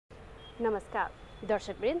नमस्कार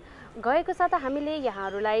दर्शकवृन्द, गएको साता हामीले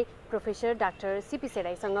यहाँहरूलाई प्रोफेसर डाक्टर सीपी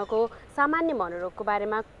सेडाईसँगको सामान्य मनोरोगको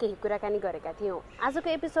बारेमा केही कुराकानी गरेका थियौँ। आजको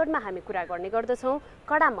एपिसोडमा हामी कुरा गर्ने गर्दछौँ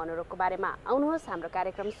कडा मनोरोगको बारेमा। आउनुहोस् हाम्रो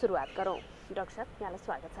कार्यक्रम सुरुवात गरौँ। डाक्टर साहब, यहाँलाई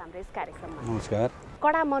स्वागत छ हाम्रो यस कार्यक्रममा। नमस्कार।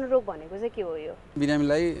 कडा मनोरोग भनेको चाहिँ के हो? यो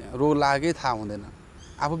बिरामीलाई रोग लागेकै थाहा हुँदैन,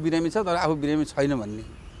 आफू बिरामी छ तर आफू बिरामी छैन भन्ने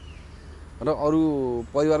र अरू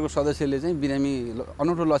परिवारको सदस्यले चाहिँ बिरामी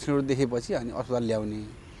अनौठो लक्षणहरू देखेपछि अनि अस्पताल ल्याउने,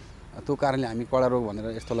 त्यो कारणले हामी कडा रोग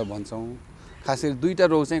भनेर यस्तोलाई भन्छौँ। खास गरी दुईवटा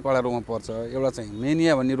रोग चाहिँ कडा रोगमा पर्छ। एउटा चाहिँ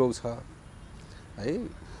मेनिया भन्ने रोग छ है,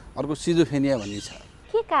 अर्को सिजोफेनिया भन्ने छ।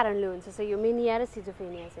 के कारणले हुन्छ चाहिँ यो मेनिया र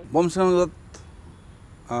सिजोफेनिया चाहिँ? वंशगत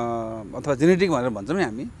अथवा जेनेटिक भनेर भन्छौँ नि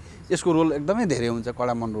हामी, यसको रोल एकदमै धेरै हुन्छ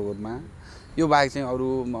कडा मनोरोगमा। यो बाहेक चाहिँ अरू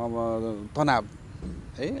अब तनाव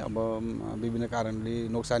है, अब विभिन्न कारणले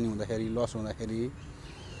नोक्सानी हुँदाखेरि, लस हुँदाखेरि,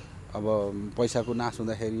 अब पैसाको नाश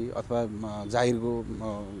हुँदाखेरि अथवा जागिरको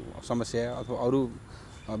समस्या अथवा अरू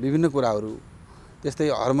विभिन्न कुराहरू, त्यस्तै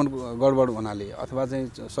हर्मोन गडबड हुनाले अथवा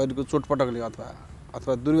चाहिँ शरीरको चोटपटकले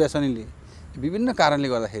अथवा दुर्व्यसनीले विभिन्न कारणले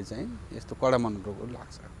गर्दाखेरि चाहिँ यस्तो कडा मनोरोगहरू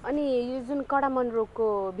लाग्छ। अनि यो जुन कडा मनोरोगको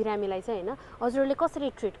बिरामीलाई चाहिँ होइन, हजुरहरूले कसरी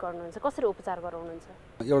ट्रिट गर्नुहुन्छ, कसरी उपचार गराउनुहुन्छ?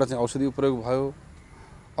 एउटा चाहिँ औषधि प्रयोग भयो,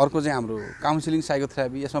 अर्को चाहिँ हाम्रो काउन्सिलिङ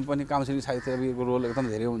साइकोथेरापी। यसमा पनि काउन्सिलिङ साइकोथेरापीको रोल एकदम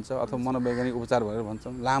धेरै हुन्छ। अथवा मनोवैज्ञानिक उपचार भनेर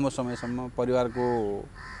भन्छौँ। लामो समयसम्म परिवारको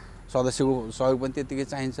सदस्यको सहयोग पनि त्यत्तिकै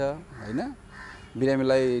चाहिन्छ होइन।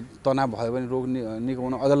 बिरामीलाई तनाव भयो भने रोग निको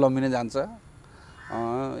हुन अझ लम्बिन जान्छ,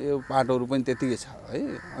 यो पाटोहरू पनि त्यत्तिकै छ है।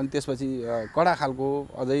 अनि त्यसपछि कडा खालको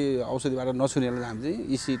अझै औषधिबाट नछुनेलाई हामी चाहिँ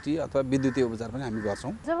इसिटी अथवा विद्युतीय उपचार पनि हामी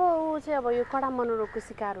गर्छौँ। जब ऊ चाहिँ अब यो कडा मनोरोगको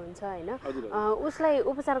शिकार हुन्छ होइन, उसलाई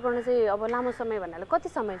उपचार गर्न चाहिँ अब लामो समय भन्नाले कति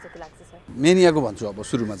समय जति लाग्छ सर? मेनियाको भन्छु अब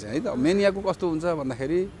सुरुमा चाहिँ है त। मेनियाको कस्तो हुन्छ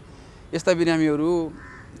भन्दाखेरि यस्ता बिरामीहरू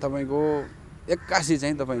तपाईँको एक्कासी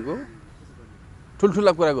चाहिँ तपाईँको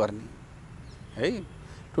ठुल्ठुला कुरा गर्ने है,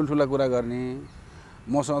 ठुल्ठुला कुरा गर्ने,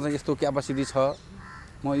 मसँग चाहिँ यस्तो क्यापासिटी छ,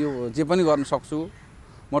 म यो जे पनि गर्न सक्छु,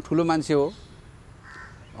 म ठुलो मान्छे हो,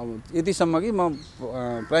 अब यतिसम्म कि म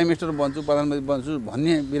प्राइम मिनिस्टर बन्छु, प्रधानमन्त्री बन्छु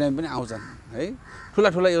भन्ने बिरामी पनि आउँछन् है। ठुला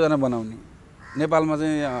ठुला योजना बनाउने, नेपालमा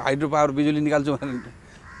चाहिँ हाइड्रो पावर बिजुली निकाल्छु भनेर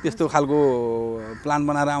त्यस्तो खालको प्लान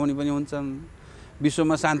बनाएर आउने पनि हुन्छन्।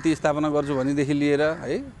 विश्वमा शान्ति स्थापना गर्छु भनेदेखि लिएर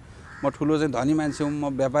है, म ठुलो चाहिँ धनी मान्छे हुँ,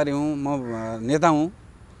 म व्यापारी हुँ, म नेता हुँ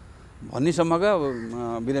भन्नेसम्मका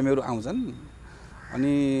बिरामीहरू आउँछन्। अनि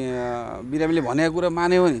बिरामीले भनेको कुरा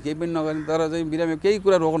मान्यो भने केही पनि नगर्ने, तर चाहिँ बिरामी केही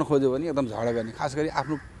कुरा रोक्न खोज्यो भने एकदम झगडा गर्ने, खास गरी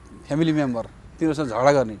आफ्नो फ्यामिली मेम्बर तिनीहरूसँग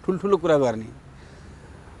झगडा गर्ने, ठुल्ठुलो कुरा गर्ने,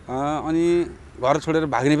 अनि घर छोडेर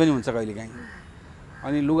भाग्ने पनि हुन्छ कहिलेकाहीँ।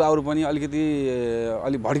 अनि लुगाहरू पनि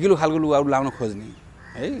अलिक भड्किलो खालको लुगाहरू लाउन खोज्ने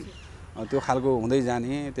है, त्यो खालको हुँदै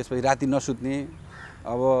जाने। त्यसपछि राति नसुत्ने,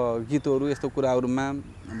 अब गीतहरू यस्तो कुराहरूमा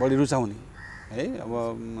बढी रुचाउने है। अब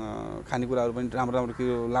खानेकुराहरू पनि राम्रो राम्रो के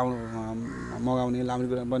लाउनु मगाउने, लाउने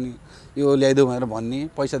कुरा पनि यो ल्याइदेऊ भनेर भन्ने,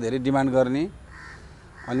 पैसा धेरै डिमान्ड गर्ने,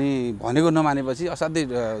 अनि भनेको नमानेपछि असाध्यै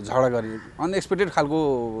झगडा गर्ने, अनएक्सपेक्टेड खालको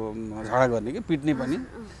झगडा गर्ने कि पिट्ने पनि,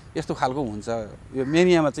 यस्तो खालको हुन्छ। यो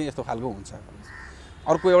मेनियामा चाहिँ यस्तो खालको हुन्छ।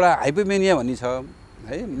 अर्को एउटा हाइपोमेनिया भन्ने छ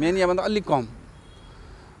है, मेनियाभन्दा अलिक कम।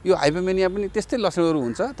 यो हाइपोमेनिया पनि त्यस्तै लक्षणहरू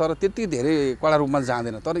हुन्छ, तर त्यति धेरै कडा रूपमा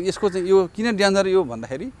जाँदैन। तर यसको चाहिँ यो किन डेन्जर यो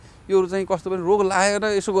भन्दाखेरि यो चाहिँ कस्तो पनि रोग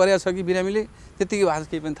लागेर यसो गरेको छ कि बिरामीले त्यत्तिकै भएको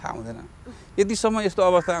केही पनि थाहा हुँदैन। यतिसम्म यस्तो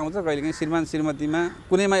अवस्था आउँछ कहिलेकाहीँ श्रीमान श्रीमतीमा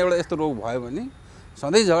कुनैमा एउटा यस्तो रोग भयो भने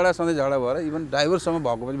सधैँ झगडा भएर इभन ड्राइभरसम्म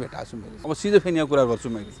भएको पनि भेटाएको छु मैले। अब सिजोफेनिया कुरा गर्छु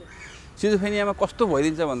मैले। सिजोफेनियामा कस्तो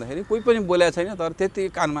भइदिन्छ भन्दाखेरि कोही पनि बोलेको छैन, तर त्यत्तिकै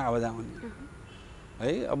कानमा आवाज आउने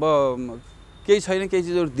है। अब केही छैन, केही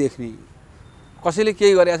चिजहरू देख्ने, कसैले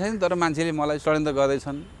केही गरेका छैन तर मान्छेले मलाई षड्यन्त्र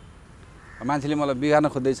गर्दैछन्, मान्छेले मलाई बिगार्न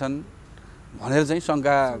खोज्दैछन् भनेर चाहिँ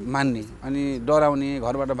शङ्का मान्ने, अनि डराउने,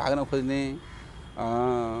 घरबाट भाग्न खोज्ने,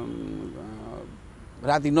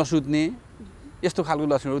 राति नसुत्ने, यस्तो खालको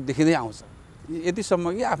लक्षणहरू देखिँदै आउँछ। यतिसम्म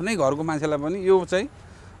कि आफ्नै घरको मान्छेलाई पनि यो चाहिँ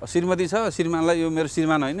श्रीमती छ, श्रीमानलाई यो मेरो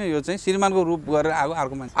श्रीमान होइन, यो चाहिँ श्रीमानको रूप गरेर आएको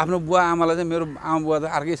अर्को मान्छे, आफ्नो बुवा आमालाई चाहिँ मेरो आमा बुवा त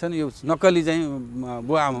अर्कै छन्, यो नक्कली चाहिँ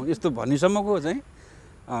बुवा आमा यस्तो भन्नेसम्मको चाहिँ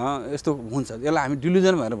यस्तो हुन्छ। यसलाई हामी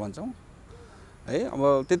डिल्युजन भनेर भन्छौँ है।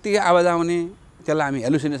 अब त्यत्तिकै आवाज आउने, त्यसलाई हामी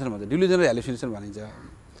हेलुसिनेसन भन्छ, डिल्युजन र हेलुसिनेसन भनिन्छ।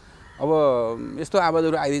 अब यस्तो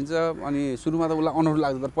आवाजहरू आइदिन्छ अनि सुरुमा त उसलाई अनौठो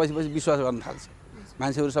लाग्छ, तर पछि विश्वास गर्न थाल्छ।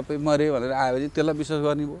 मान्छेहरू सबै मरे भनेर आयो भने त्यसलाई विश्वास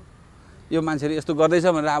गर्ने भयो, यो मान्छेले यस्तो गर्दैछ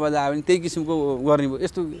भनेर आवाज आयो भने त्यही किसिमको गर्ने भयो।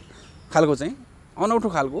 यस्तो खालको चाहिँ अनौठो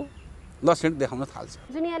खालको लक्षण देखाउन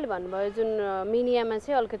थाल्छ। जुन यहाँले भन्नुभयो जुन मिनियामा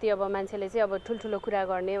चाहिँ अलिकति अब मान्छेले चाहिँ अब ठुल्ठुलो कुरा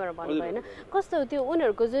गर्ने भनेर भन्नुभयो होइन, कस्तो त्यो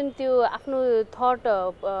उनीहरूको जुन त्यो आफ्नो थट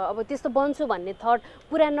अब त्यस्तो बन्छु भन्ने थट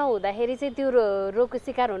पुरा नहुँदाखेरि चाहिँ त्यो रोगको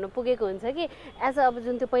शिकार हुन पुगेको हुन्छ कि एज अब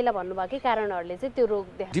जुन त्यो पहिला भन्नुभएकै कारणहरूले चाहिँ त्यो रोग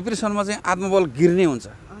देखा। डिप्रेसनमा चाहिँ आत्मबल गिर्ने हुन्छ,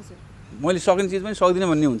 मैले सकिने चिज पनि सक्दिनँ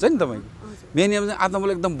भन्ने हुन्छ नि तपाईँको। मेनियामा चाहिँ आत्मबल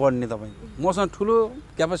एकदम बढ्ने, तपाईँको मसँग ठुलो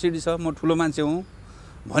क्यापासिटी छ, म ठुलो मान्छे हुँ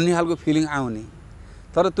भन्ने खालको फिलिङ आउने,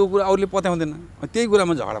 तर त्यो कुरा अरूले पत्याउँदैन, त्यही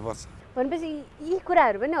कुरामा झगडा पर्छ। भनेपछि यी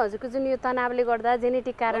कुराहरू पनि हजुरको जुन यो तनावले गर्दा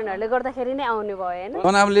जेनेटिक कारणहरूले गर्दाखेरि नै आउने भयो होइन?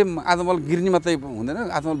 तनावले आत्मबल गिर्ने मात्रै हुँदैन,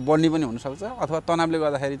 आत्मबल बढ्ने पनि हुनसक्छ, अथवा तनावले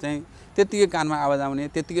गर्दाखेरि चाहिँ त्यत्तिकै कानमा आवाज आउने,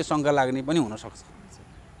 त्यत्तिकै शङ्का लाग्ने पनि हुनसक्छ।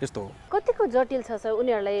 यस्तो हो। कतिको जटिल छ सर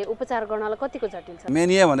उनीहरूलाई उपचार गर्नलाई कतिको जटिल छ?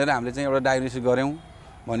 मेनिया भनेर हामीले चाहिँ एउटा डायग्नोसिस गऱ्यौँ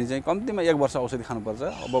भने चाहिँ कम्तीमा 1 वर्ष औषधि खानुपर्छ,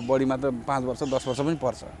 अब बढीमा त 5 वर्ष 10 वर्ष पनि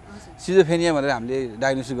पर्छ। सिजोफेनिया भनेर हामीले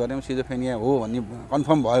डायग्नोसिस गऱ्यौँ, सिजोफेनिया हो भन्ने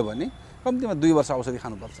कन्फर्म भयो भने कम्तीमा 2 वर्ष औषधि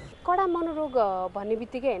खानुपर्छ। कडा मनोरोग भन्ने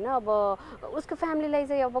बित्तिकै होइन अब उसको फ्यामिलीलाई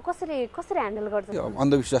चाहिँ अब कसरी ह्यान्डल गर्छ?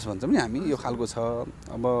 अन्धविश्वास भन्छौँ नि हामी, यो खालको छ।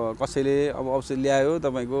 अब कसैले अब औषधि ल्यायो,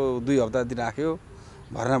 तपाईँको 2 हप्तातिर राख्यो,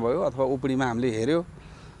 भर्ना भयो, अथवा ओपिडीमा हामीले हेऱ्यो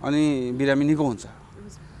अनि बिरामी निको हुन्छ।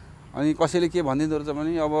 अनि कसैले के भनिदिँदो रहेछ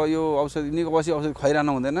भने अब यो औषधि निको बसी औषधि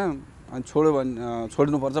खुवाइरहनु हुँदैन, अनि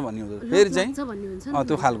छोड्नुपर्छ भन्ने हुँदो रहेछ। फेरि चाहिँ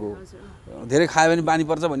त्यो खालको धेरै खायो भने बानी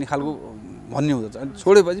पर्छ भन्ने खालको भन्ने हुँदो रहेछ। अनि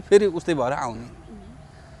छोडेपछि फेरि उस्तै भएर आउने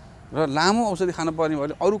र लामो औषधि खानु पर्ने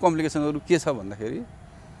भयो। अरू कम्प्लिकेसनहरू के छ भन्दाखेरि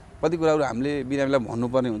कति कुराहरू हामीले बिरामीलाई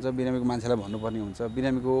भन्नुपर्ने हुन्छ, बिरामीको मान्छेलाई भन्नुपर्ने हुन्छ,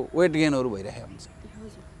 बिरामीको वेट गेनहरू भइरहेको हुन्छ,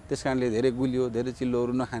 त्यस कारणले धेरै गुलियो, धेरै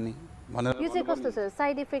चिल्लोहरू नखाने भनेर। यो चाहिँ कस्तो छ,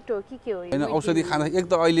 साइड इफेक्ट हो कि के हो? होइन, औषधि खाँदा एक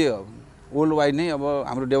त अहिले वर्ल्ड वाइड नै अब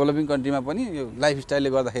हाम्रो डेभलपिङ कन्ट्रीमा पनि यो लाइफस्टाइलले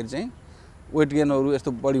गर्दाखेरि चाहिँ वेट गेनहरू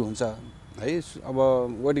यस्तो बढी हुन्छ है। अब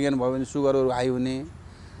वेट गेन भयो भने सुगरहरू हाई हुने,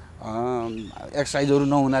 एक्सर्साइजहरू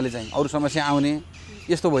नहुनाले चाहिँ अरू समस्या आउने,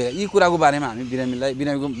 यस्तो भयो। यी कुराको बारेमा हामी बिरामीलाई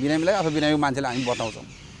अथवा बिरामीको मान्छेलाई हामी बताउँछौँ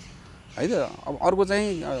है त। अब अर्को चाहिँ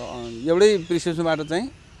एउटै प्रिस्क्रिप्सनबाट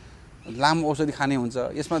चाहिँ लामो औषधि खाने हुन्छ।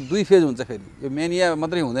 यसमा 2 फेज हुन्छ, फेरि यो मेनिया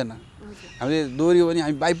मात्रै हुँदैन, हामीले दोहोऱ्यो भने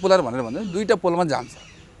हामी बाइपोलर भनेर भन्छौँ, 2टा पोलमा जान्छ।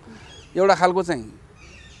 एउटा खालको चाहिँ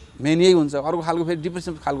मेनियै हुन्छ, अर्को खालको फेरि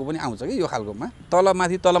डिप्रेसन खालको पनि आउँछ कि यो खालकोमा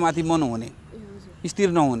तलमाथि मन हुने, स्थिर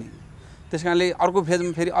नहुने। त्यस कारणले अर्को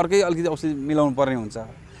फेजमा फेरि अर्कै अलिकति औषधि मिलाउनु पर्ने हुन्छ,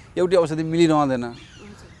 एउटै औषधि मिलिरहँदैन।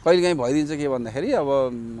 कहिलेकाहीँ भइदिन्छ के भन्दाखेरि अब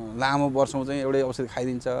लामो वर्षौँ चाहिँ एउटै औषधि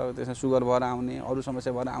खाइदिन्छ, त्यसमा सुगर भएर आउने, अरू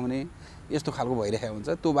समस्या भएर आउने, यस्तो खालको भइरहेको हुन्छ।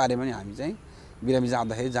 त्यो बारेमा नि हामी चाहिँ बिरामी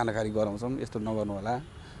जाँदाखेरि जानकारी गराउँछौँ, यस्तो नगर्नु होला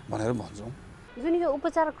भनेर भन्छौँ। जुन यो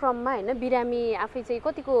उपचार क्रममा होइन बिरामी आफै चाहिँ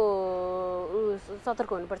कतिको सतर्क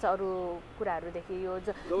हुनुपर्छ अरू कुराहरूदेखि यो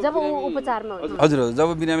जब उपचारमा हुन्छ? हजुर, जब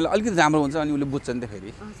बिरामीलाई अलिकति राम्रो हुन्छ अनि उसले बुझ्छ नि त,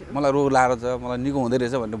 फेरि मलाई रोग लागेर छ, मलाई निको हुँदै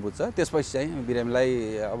रहेछ भनेर बुझ्छ। त्यसपछि चाहिँ बिरामीलाई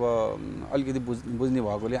अब अलिकति बुझ्ने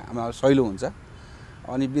भएकोले हामीलाई सहिलो हुन्छ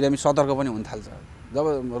अनि बिरामी सतर्क पनि हुन थाल्छ। जब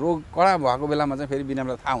रोग कडा भएको बेलामा चाहिँ फेरि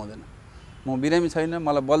बिरामीलाई थाहा हुँदैन, म बिरामी छैन,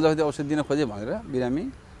 मलाई बलजफ्ती औषधि दिन खोजेँ भनेर बिरामी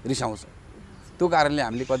रिसाउँछ। त्यो कारणले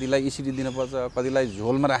हामीले कतिलाई इसिडी दिनुपर्छ, कतिलाई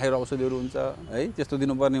झोलमा राखेर औषधिहरू हुन्छ है, त्यस्तो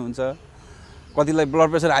दिनुपर्ने हुन्छ, कतिलाई ब्लड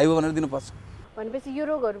प्रेसर हाई हो भनेर दिनुपर्छ। भनेपछि यो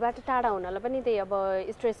रोगहरूबाट टाढा हुनलाई पनि त्यही अब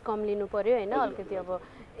स्ट्रेस कम लिनु पर्यो होइन अलिकति। अब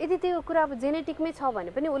यदि त्यो कुरा अब जेनेटिकमै छ भने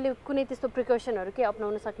पनि उसले कुनै त्यस्तो प्रिकसनहरू के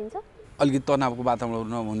अपनाउन सकिन्छ? अलिकति तनावको वातावरण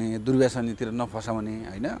नहुने, दुर्व्यसनीतिर नफसाउने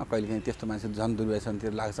होइन, कहिलेकाहीँ त्यस्तो मान्छे झन्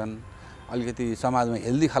दुर्व्यसनतिर लाग्छन्। अलिकति समाजमा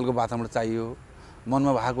हेल्दी खालको वातावरण चाहियो,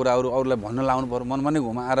 मनमा भएको कुराहरू अरूलाई भन्न लाउनु पर्यो, मनमा नै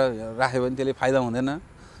घुमाएर राख्यो भने त्यसले फाइदा हुँदैन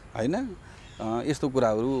होइन। यस्तो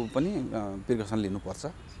कुराहरू पनि प्रिकसन लिनुपर्छ।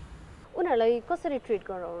 उनीहरूलाई कसरी ट्रिट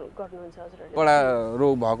गर्नुहुन्छ हजुरहरूले? कडा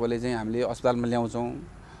रोग भएकोले चाहिँ हामीले अस्पतालमा ल्याउँछौँ,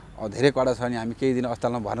 धेरै कडा छ भने हामी केही दिन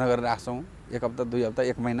अस्पतालमा भर्ना गरेर राख्छौँ, 1 हप्ता 2 हप्ता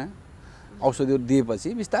 1 महिना औषधिहरू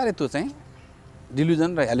दिएपछि बिस्तारै त्यो चाहिँ डिल्युजन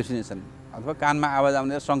र हेलुसिनेसन अथवा कानमा आवाज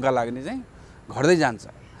आउने शङ्का लाग्ने चाहिँ घट्दै जान्छ।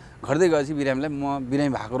 घट्दै गएपछि बिरामीलाई म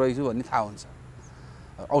बिरामी भएको रहेछु भन्ने थाहा हुन्छ,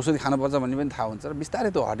 औषधि खानुपर्छ भन्ने पनि थाहा हुन्छ र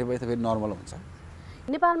बिस्तारै त्यो हटेपछि त फेरि नर्मल हुन्छ।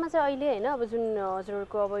 नेपालमा चाहिँ अहिले होइन अब जुन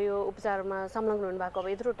हजुरहरूको अब यो उपचारमा संलग्न हुनुभएको अब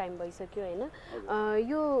यत्रो टाइम भइसक्यो होइन,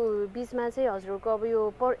 यो बिचमा चाहिँ हजुरहरूको अब यो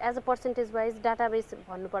as a percentage wise database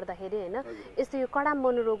भन्नुपर्दाखेरि होइन यस्तो यो कडा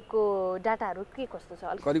मनोरोगको डाटाहरू के कस्तो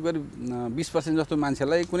छ? करिब 20% जस्तो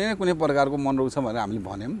मान्छेलाई कुनै न कुनै प्रकारको मनोरोग छ भनेर हामीले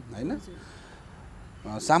भन्यौँ होइन।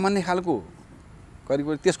 सामान्य खालको करिब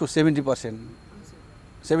त्यसको 70%,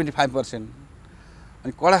 75%,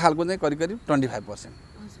 अनि कडा खालको चाहिँ करिब 25%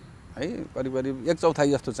 है, करिब 1/4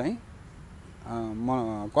 जस्तो चाहिँ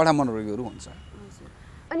कडा मनोरोगीहरू हुन्छ।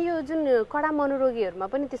 अनि यो जुन कडा मनोरोगीहरूमा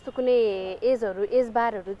पनि त्यस्तो कुनै एज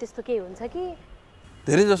बारहरू त्यस्तो केही हुन्छ कि?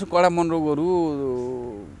 धेरै जसो कडा मनोरोगहरू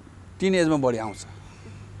टिन एजमा बढी आउँछ,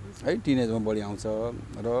 है टिनेजमा बढी आउँछ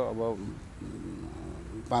र अब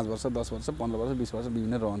 5 वर्ष 10 वर्ष 15 वर्ष 20 वर्ष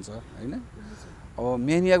विभिन्न रहन्छ हैन। अब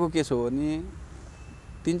मेनियाको के छ भने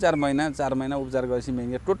 3-4 महिना 4 महिना उपचार गरेपछि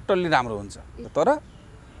मेनिया टोटल्ली राम्रो हुन्छ, तर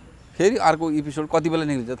फेरि अर्को एपिसोड कति बेला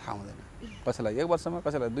निक्लिन्छ थाहा हुँदैन। कसैलाई 1 वर्षमा,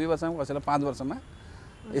 कसैलाई 2 वर्षमा, कसैलाई 5 वर्षमा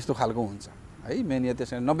यस्तो खालको हुन्छ है मेनिया।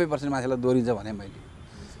 त्यसै 90% मान्छेलाई दोहोरिन्छ भने मैले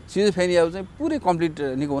सिजोफ्रेनिया चाहिँ पुरै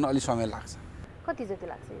कम्प्लिट निको हुन अलि समय लाग्छ। कति जति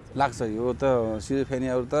लाग्छ यो त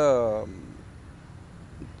सिजोफ्रेनियाहरु त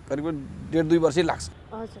करिब 1.5-2 वर्षै लाग्छ।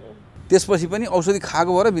 हजुर। त्यसपछि पनि औषधि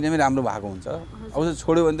खाएको भएर बिरामी राम्रो भएको हुन्छ। औषधि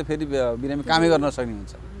छोड्यो भने त फेरि बिरामी कामै गर्न नसक्ने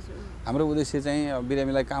हुन्छ। हाम्रो उद्देश्य चाहिँ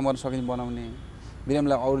बिरामीलाई काम गर्न सकिने बनाउने,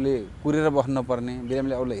 बिरामीलाई अरूले कुरेर बस्न नपर्ने,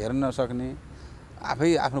 बिरामीलाई अरूले हेर्न नसक्ने, आफै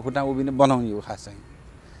आफ्नो खुट्टामा उभिने बनाउने हो खास चाहिँ।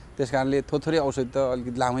 त्यसकारणले थोरै औषधि त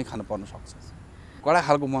अलिकति लामै खानु पर्न सक्छ। कडा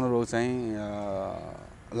खालको मनोरोग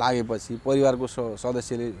चाहिँ लागेपछि परिवारको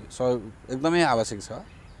सदस्यले सहयोग एकदमै आवश्यक छ।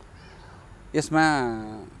 यसमा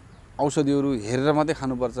औषधिहरू हेरेर मात्रै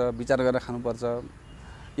खानुपर्छ, विचार गरेर खानुपर्छ।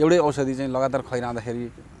 एउटै औषधि चाहिँ लगातार खुवाइरहँदाखेरि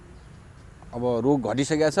अब रोग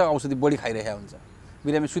घटिसकेको छ, औषधि बढी खाइरहेको हुन्छ,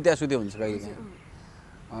 बिरामी सुत्या हुन्छ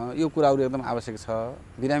कहिलेकाहीँ। यो कुराहरू एकदम आवश्यक छ।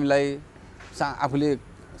 बिरामीलाई आफूले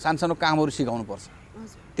सानसानो कामहरू सिकाउनुपर्छ।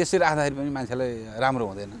 त्यसरी राख्दाखेरि पनि मान्छेलाई राम्रो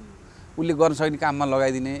हुँदैन। उसले गर्न सक्ने काममा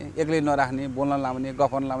लगाइदिने, एक्लै नराख्ने, बोल्न लाउने,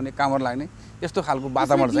 गफ गर्न लाउने, काम गर्न लाग्ने यस्तो खालको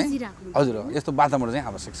वातावरण चाहिँ हजुर यस्तो वातावरण चाहिँ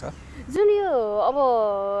आवश्यक छ। जुन यो अब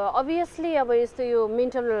अभियसली अब यस्तो यो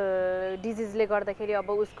मेन्टल डिजिजले गर्दाखेरि अब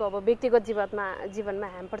उसको अब व्यक्तिगत जीवनमा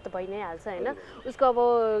ह्याम्पर त भइ नै हाल्छ हैन। उसको अब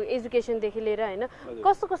एजुकेसनदेखि लिएर हैन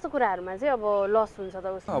कस्तो कुराहरूमा चाहिँ अब लस हुन्छ त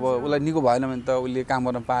उसको। अब उसलाई निको भएन भने त उसले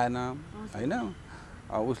काम गर्न पाएन हैन।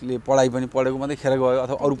 उसले पढाइ पनि पढेको मात्रै खेर गयो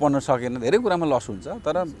अथवा अरू पढ्न सकेन, धेरै कुरामा लस हुन्छ।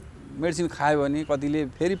 तर मेडिसिन खायो भने कतिले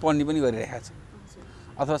फेरि पढ्ने पनि गरिरहेको छ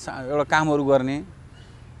अथवा एउटा कामहरू गर्ने।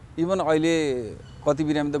 इभन अहिले कति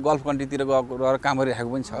बिरामी त गल्फ कन्ट्रीतिर गएर काम गरिरहेको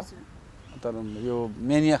पनि छ। तर यो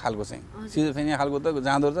मेनिया खालको चाहिँ सिजोफ्रेनिया खालको त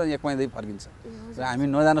जाँदो रहेछ 1 महिनामै फर्किन्छ र हामी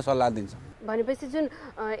नजान सल्लाह दिन्छौँ। भनेपछि जुन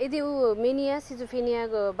यदि ऊ मेनिया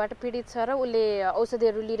सिजोफ्रेनियाबाट पीडित छ र उसले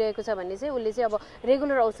औषधिहरू लिइरहेको छ भने चाहिँ उसले चाहिँ अब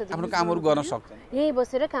रेगुलर औषधि आफ्नो कामहरू गर्न सक्छ। यहीँ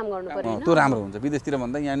बसेर काम गर्नु पर्यो। त्यो राम्रो हुन्छ, विदेशतिर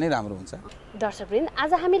भन्दा यहाँ नै राम्रो हुन्छ। दर्शकवृन्द,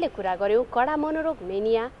 आज हामीले कुरा गर्यौँ कडा मनोरोग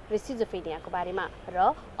मेनिया र सिजोफ्रेनियाको बारेमा र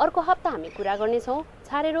अर्को हप्ता हामी कुरा गर्नेछौँ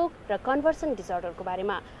छारे रोग र कन्भर्सन डिसअर्डरको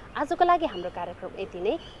बारेमा। आजको लागि हाम्रो कार्यक्रम यति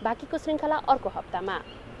नै। बाँकीको श्रृङ्खला अर्को हप्तामा।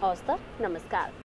 हवस् त, नमस्कार।